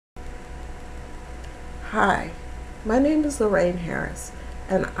Hi, my name is Lorraine Harris,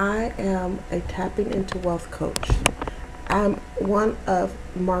 and I am a tapping into wealth coach. I'm one of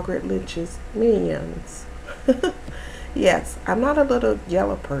Margaret Lynch's minions. Yes, I'm not a little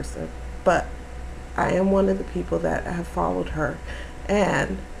yellow person, but I am one of the people that have followed her,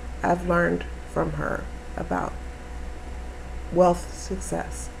 and I've learned from her about wealth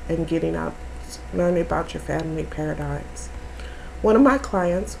success and learning about your family paradigms. One of my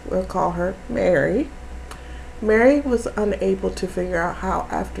clients, we'll call her Mary. Mary was unable to figure out how,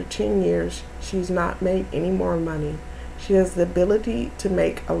 after 10 years, she's not made any more money. She has the ability to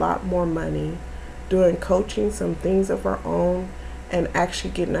make a lot more money doing coaching, some things of her own, and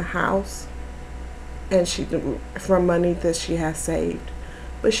actually getting a house and from money that she has saved.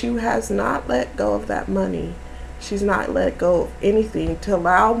 But she has not let go of that money. She's not let go of anything to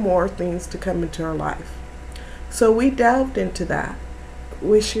allow more things to come into her life. So we delved into that,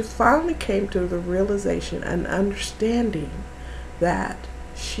 when she finally came to the realization and understanding that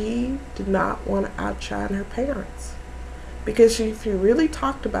she did not want to outshine her parents. Because if you really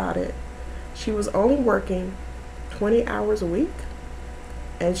talked about it, she was only working 20 hours a week,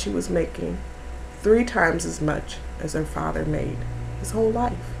 and she was making 3 times as much as her father made his whole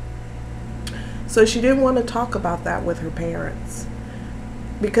life. So she didn't want to talk about that with her parents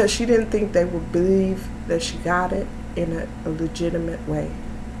because she didn't think they would believe that she got it in a legitimate way.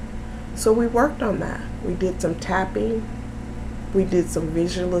 So we worked on that. We did some tapping, we did some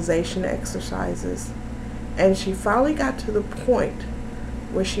visualization exercises, and she finally got to the point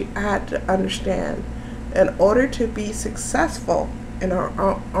where she had to understand, in order to be successful in her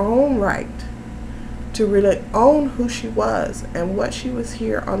own right, to really own who she was and what she was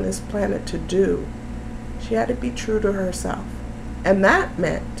here on this planet to do, she had to be true to herself. And that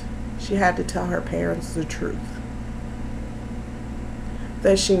meant she had to tell her parents the truth.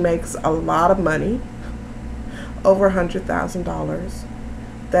 That she makes a lot of money, over $100,000,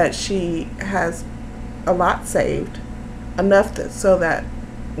 that she has a lot saved, enough so that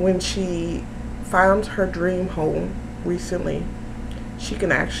when she found her dream home recently, she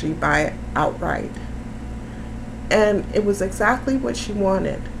can actually buy it outright. And it was exactly what she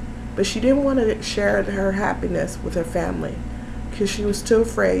wanted, but she didn't want to share her happiness with her family because she was too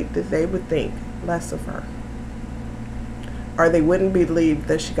afraid that they would think less of her, or they wouldn't believe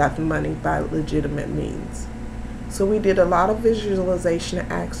that she got the money by legitimate means. So we did a lot of visualization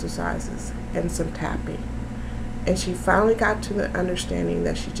exercises and some tapping. And she finally got to the understanding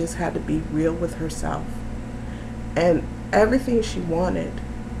that she just had to be real with herself. And everything she wanted,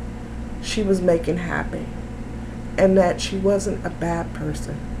 she was making happen. And that she wasn't a bad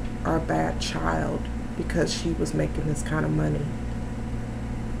person or a bad child because she was making this kind of money.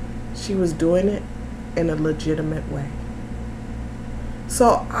 She was doing it in a legitimate way.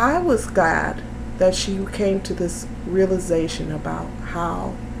 So I was glad that she came to this realization about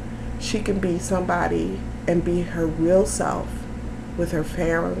how she can be somebody and be her real self with her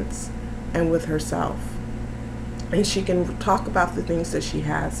parents and with herself. And she can talk about the things that she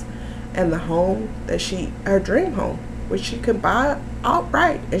has and the home that her dream home, which she could buy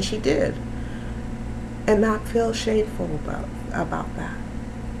outright, and she did, and not feel shameful about that.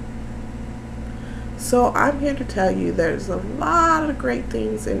 So I'm here to tell you there's a lot of great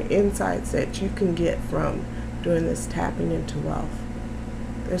things and insights that you can get from doing this tapping into wealth.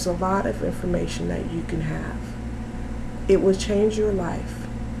 There's a lot of information that you can have. It will change your life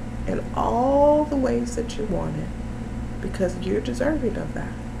in all the ways that you want it because you're deserving of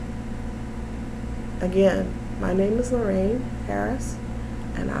that. Again, my name is Lorraine Harris,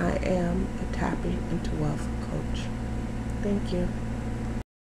 and I am a tapping into wealth coach. Thank you.